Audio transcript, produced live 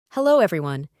Hello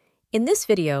everyone. In this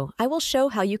video, I will show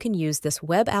how you can use this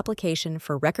web application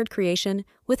for record creation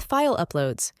with file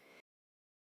uploads.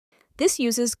 This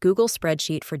uses Google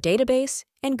Spreadsheet for database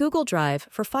and Google Drive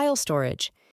for file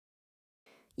storage.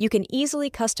 You can easily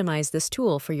customize this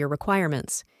tool for your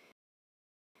requirements.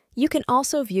 You can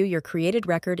also view your created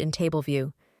record in Table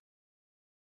View.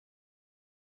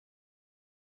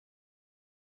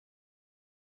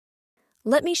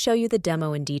 Let me show you the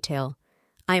demo in detail.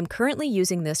 I am currently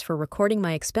using this for recording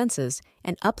my expenses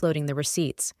and uploading the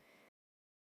receipts.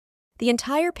 The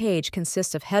entire page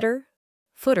consists of header,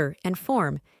 footer, and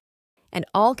form, and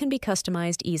all can be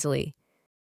customized easily.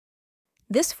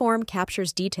 This form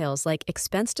captures details like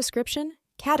expense description,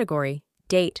 category,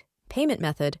 date, payment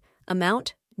method,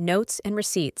 amount, notes, and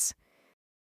receipts.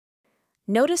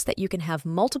 Notice that you can have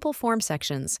multiple form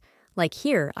sections, like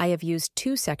here I have used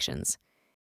 2 sections.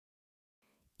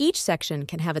 Each section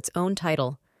can have its own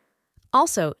title.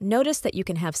 Also, notice that you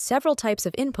can have several types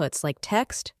of inputs like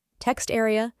text, text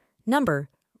area, number,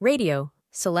 radio,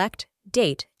 select,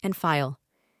 date, and file.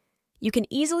 You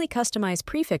can easily customize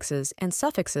prefixes and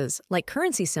suffixes like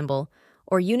currency symbol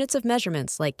or units of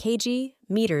measurements like kg,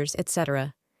 meters,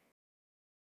 etc.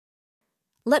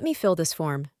 Let me fill this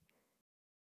form.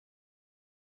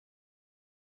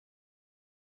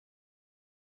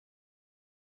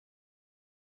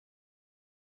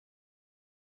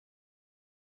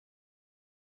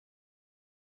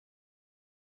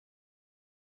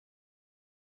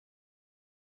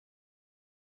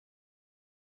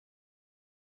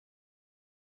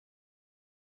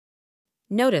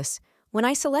 Notice, when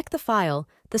I select the file,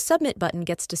 the Submit button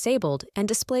gets disabled and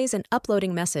displays an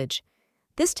uploading message.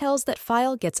 This tells that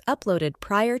file gets uploaded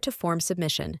prior to form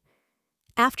submission.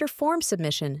 After form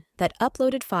submission, that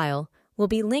uploaded file will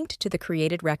be linked to the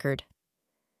created record.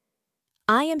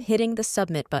 I am hitting the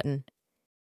Submit button.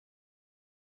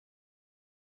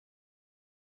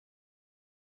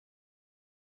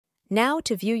 Now,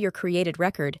 to view your created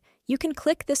record, you can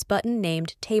click this button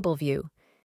named Table View.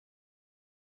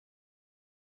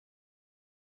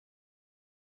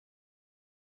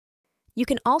 You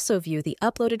can also view the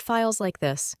uploaded files like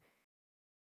this.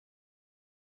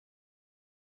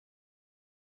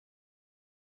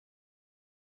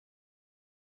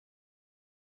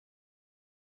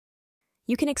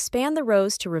 You can expand the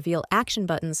rows to reveal action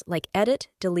buttons like Edit,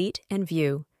 Delete, and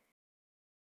View.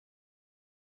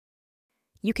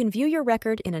 You can view your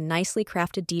record in a nicely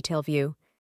crafted detail view.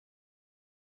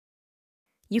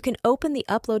 You can open the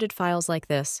uploaded files like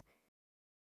this.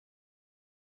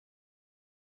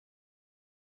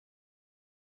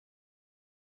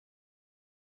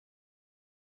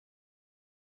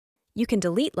 You can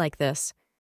delete like this.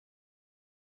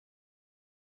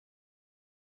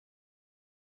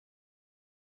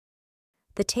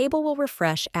 The table will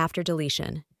refresh after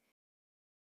deletion.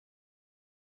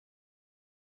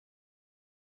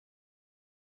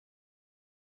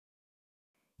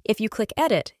 If you click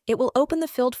Edit, it will open the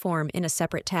filled form in a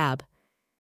separate tab.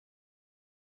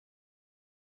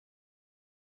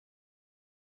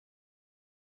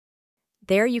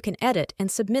 There you can edit and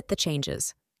submit the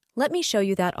changes. Let me show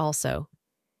you that also.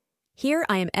 Here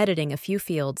I am editing a few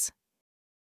fields.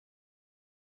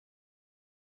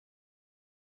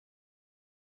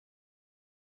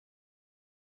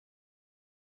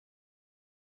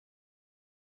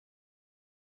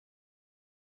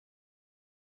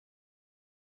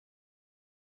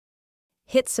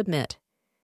 Hit Submit.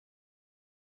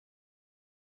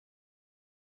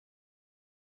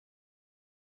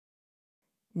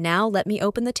 Now let me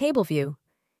open the table view.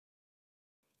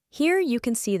 Here you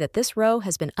can see that this row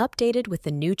has been updated with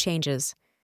the new changes.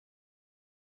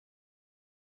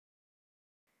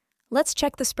 Let's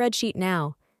check the spreadsheet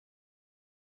now.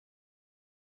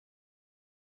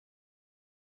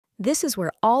 This is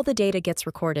where all the data gets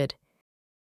recorded.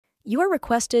 You are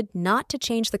requested not to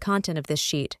change the content of this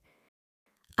sheet.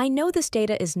 I know this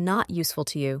data is not useful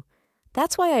to you.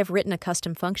 That's why I have written a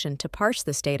custom function to parse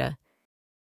this data.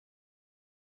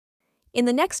 In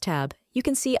the next tab, you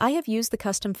can see I have used the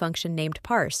custom function named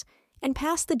parse and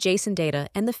passed the JSON data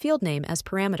and the field name as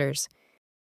parameters.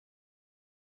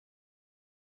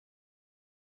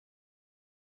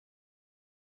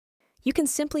 You can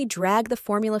simply drag the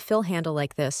formula fill handle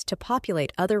like this to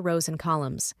populate other rows and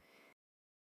columns.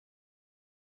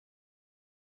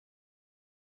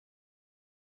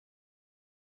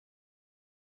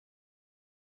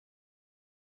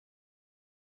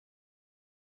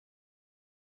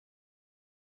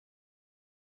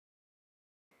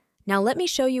 Now let me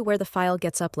show you where the file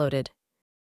gets uploaded.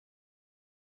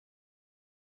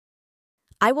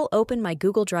 I will open my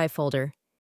Google Drive folder.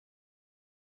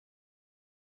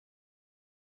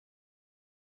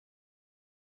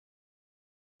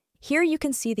 Here you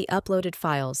can see the uploaded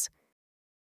files.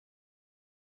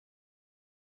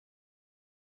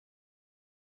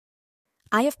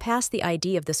 I have passed the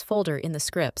ID of this folder in the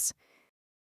scripts.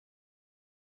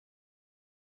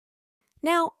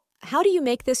 Now, how do you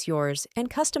make this yours and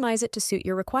customize it to suit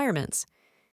your requirements?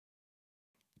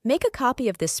 Make a copy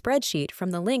of this spreadsheet from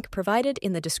the link provided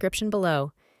in the description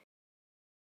below.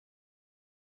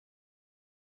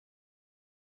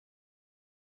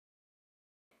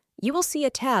 You will see a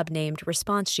tab named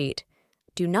Response Sheet.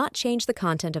 Do not change the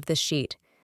content of this sheet.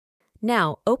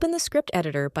 Now, open the script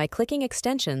editor by clicking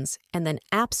Extensions and then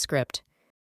Apps Script.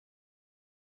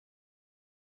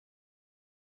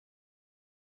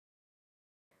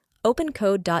 Open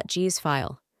code.gs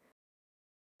file.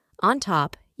 On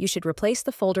top, you should replace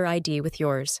the folder ID with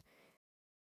yours.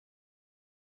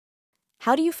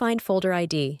 How do you find folder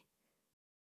ID?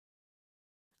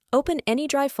 Open any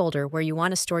drive folder where you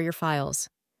want to store your files.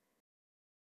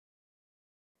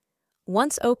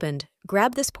 Once opened,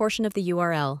 grab this portion of the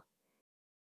URL.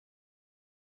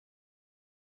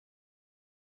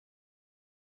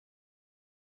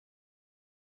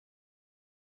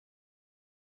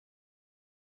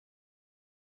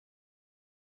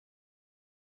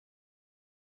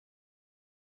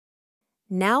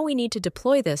 Now we need to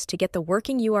deploy this to get the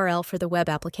working URL for the web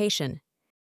application.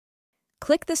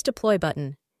 Click this Deploy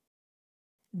button.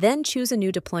 Then choose a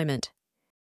new deployment.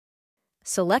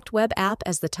 Select Web App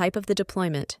as the type of the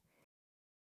deployment.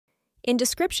 In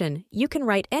description, you can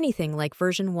write anything like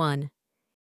version 1.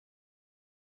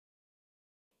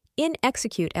 In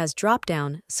Execute as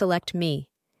dropdown, select Me.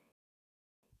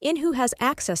 In Who has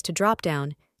access to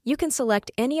dropdown, you can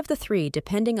select any of the 3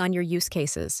 depending on your use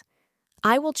cases.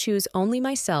 I will choose Only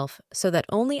Myself so that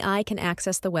only I can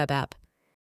access the web app.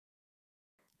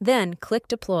 Then click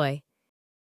Deploy.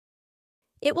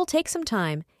 It will take some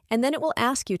time, and then it will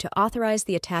ask you to authorize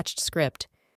the attached script.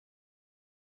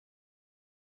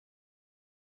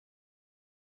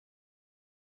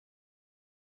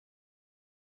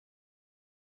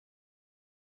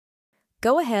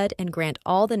 Go ahead and grant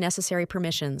all the necessary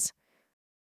permissions.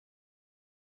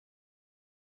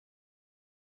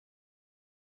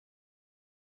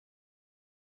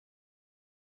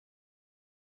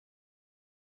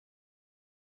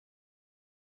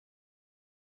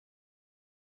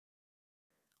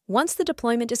 Once the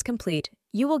deployment is complete,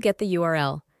 you will get the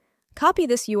URL. Copy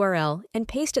this URL and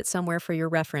paste it somewhere for your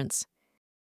reference.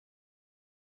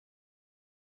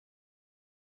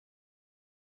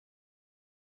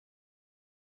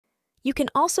 You can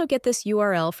also get this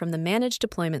URL from the Manage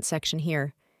Deployment section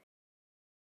here.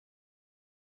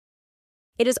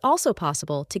 It is also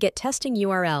possible to get testing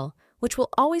URL, which will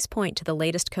always point to the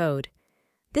latest code.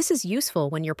 This is useful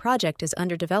when your project is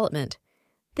under development.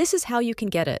 This is how you can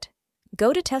get it.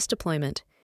 Go to Test Deployment.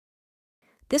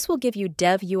 This will give you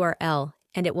dev URL,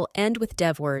 and it will end with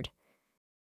dev word.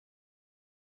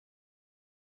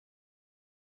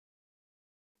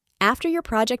 After your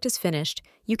project is finished,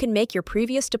 you can make your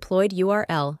previous deployed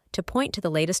URL to point to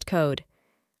the latest code.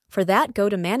 For that, go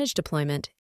to Manage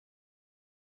Deployment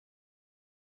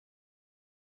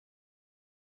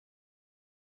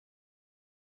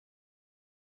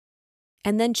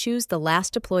and then choose the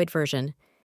last deployed version.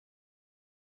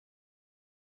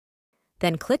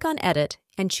 Then click on Edit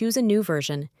and choose a new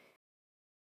version.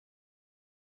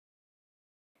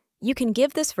 You can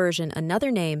give this version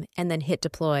another name and then hit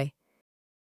Deploy.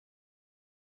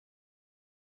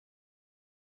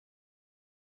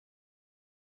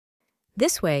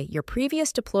 This way, your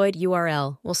previous deployed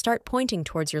URL will start pointing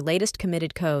towards your latest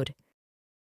committed code.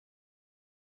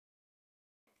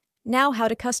 Now, how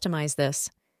to customize this.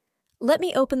 Let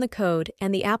me open the code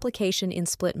and the application in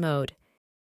split mode.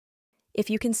 If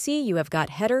you can see, you have got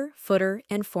header, footer,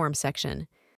 and form section.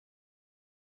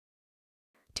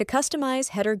 To customize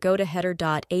header, go to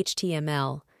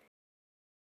header.html.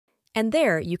 And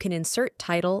there you can insert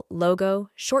title, logo,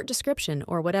 short description,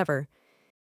 or whatever.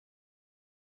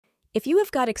 If you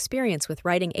have got experience with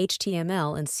writing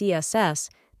HTML and CSS,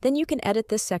 then you can edit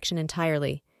this section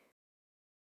entirely.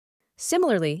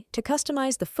 Similarly, to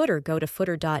customize the footer, go to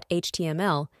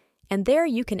footer.html, and there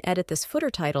you can edit this footer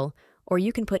title, or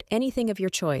you can put anything of your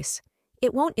choice.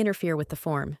 It won't interfere with the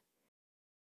form.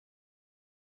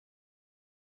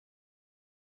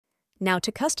 Now,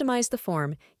 to customize the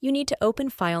form, you need to open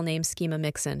File Name Schema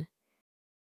Mixin.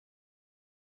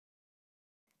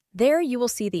 There you will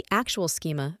see the actual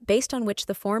schema based on which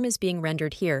the form is being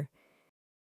rendered here.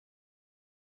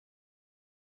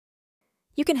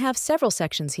 You can have several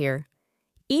sections here.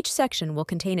 Each section will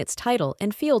contain its title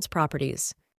and fields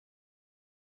properties.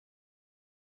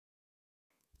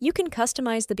 You can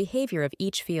customize the behavior of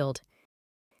each field.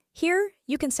 Here,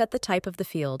 you can set the type of the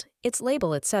field, its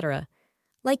label, etc.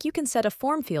 Like you can set a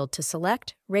form field to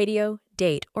select, radio,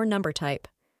 date, or number type.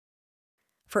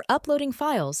 For uploading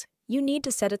files, you need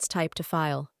to set its type to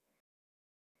file.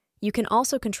 You can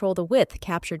also control the width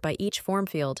captured by each form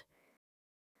field.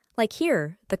 Like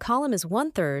here, the column is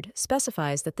 1/3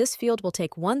 specifies that this field will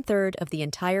take 1/3 of the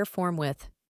entire form width.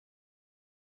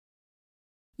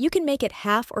 You can make it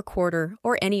half or quarter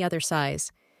or any other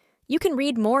size. You can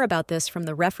read more about this from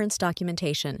the reference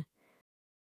documentation.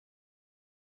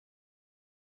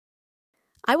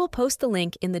 I will post the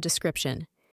link in the description.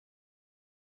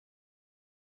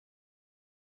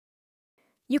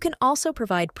 You can also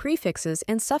provide prefixes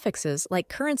and suffixes like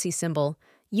currency symbol,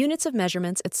 units of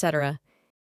measurements, etc.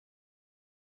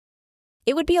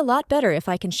 It would be a lot better if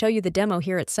I can show you the demo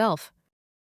here itself.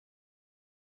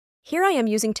 Here I am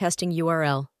using testing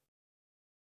URL.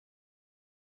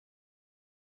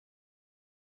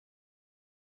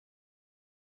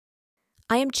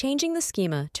 I am changing the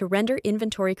schema to render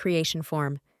inventory creation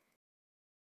form.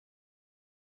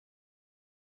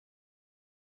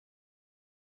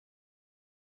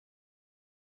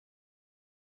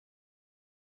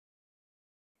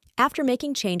 After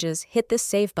making changes, hit this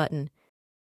Save button.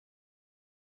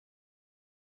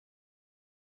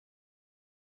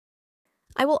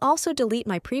 I will also delete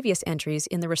my previous entries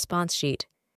in the response sheet.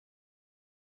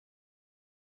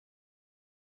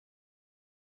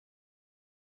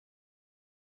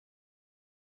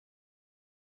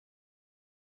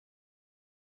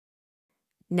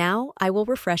 Now I will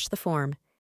refresh the form.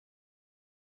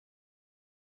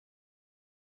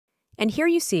 And here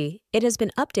you see, it has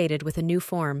been updated with a new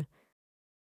form.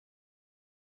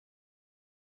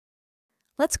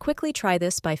 Let's quickly try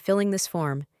this by filling this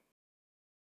form.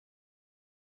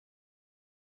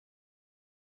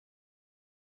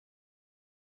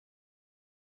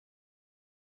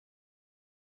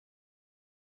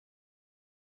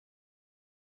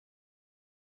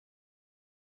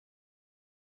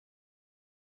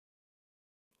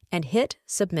 And hit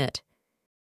Submit.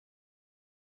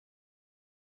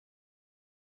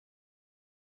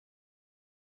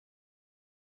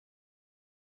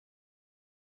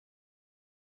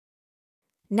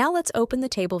 Now let's open the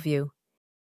table view.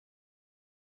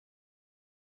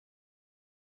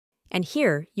 And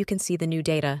here you can see the new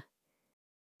data.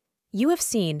 You have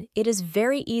seen it is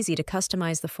very easy to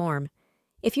customize the form.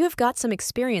 If you have got some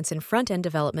experience in front-end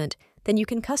development, then you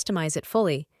can customize it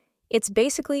fully. It's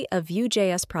basically a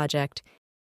Vue.js project,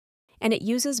 and it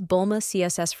uses Bulma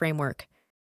CSS framework.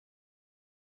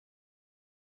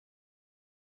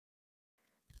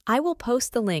 I will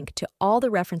post the link to all the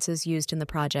references used in the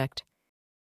project.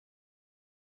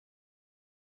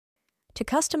 To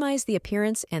customize the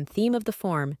appearance and theme of the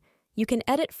form, you can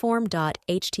edit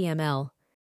form.html.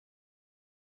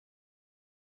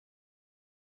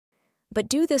 But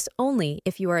do this only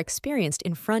if you are experienced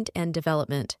in front-end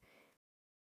development.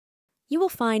 You will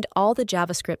find all the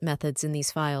JavaScript methods in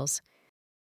these files.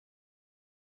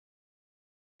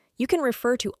 You can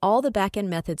refer to all the backend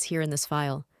methods here in this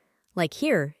file. Like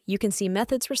here, you can see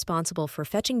methods responsible for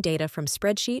fetching data from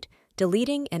Spreadsheet,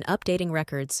 deleting and updating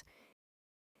records.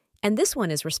 And this one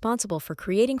is responsible for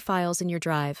creating files in your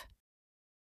drive.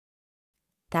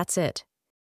 That's it.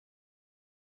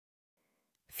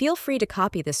 Feel free to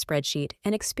copy this spreadsheet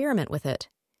and experiment with it.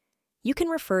 You can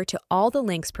refer to all the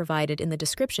links provided in the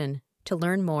description to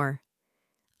learn more.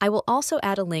 I will also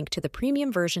add a link to the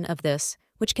premium version of this,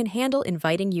 which can handle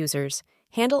inviting users,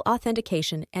 handle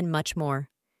authentication, and much more.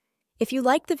 If you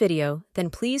liked the video, then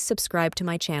please subscribe to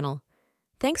my channel.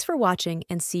 Thanks for watching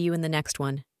and see you in the next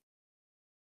one.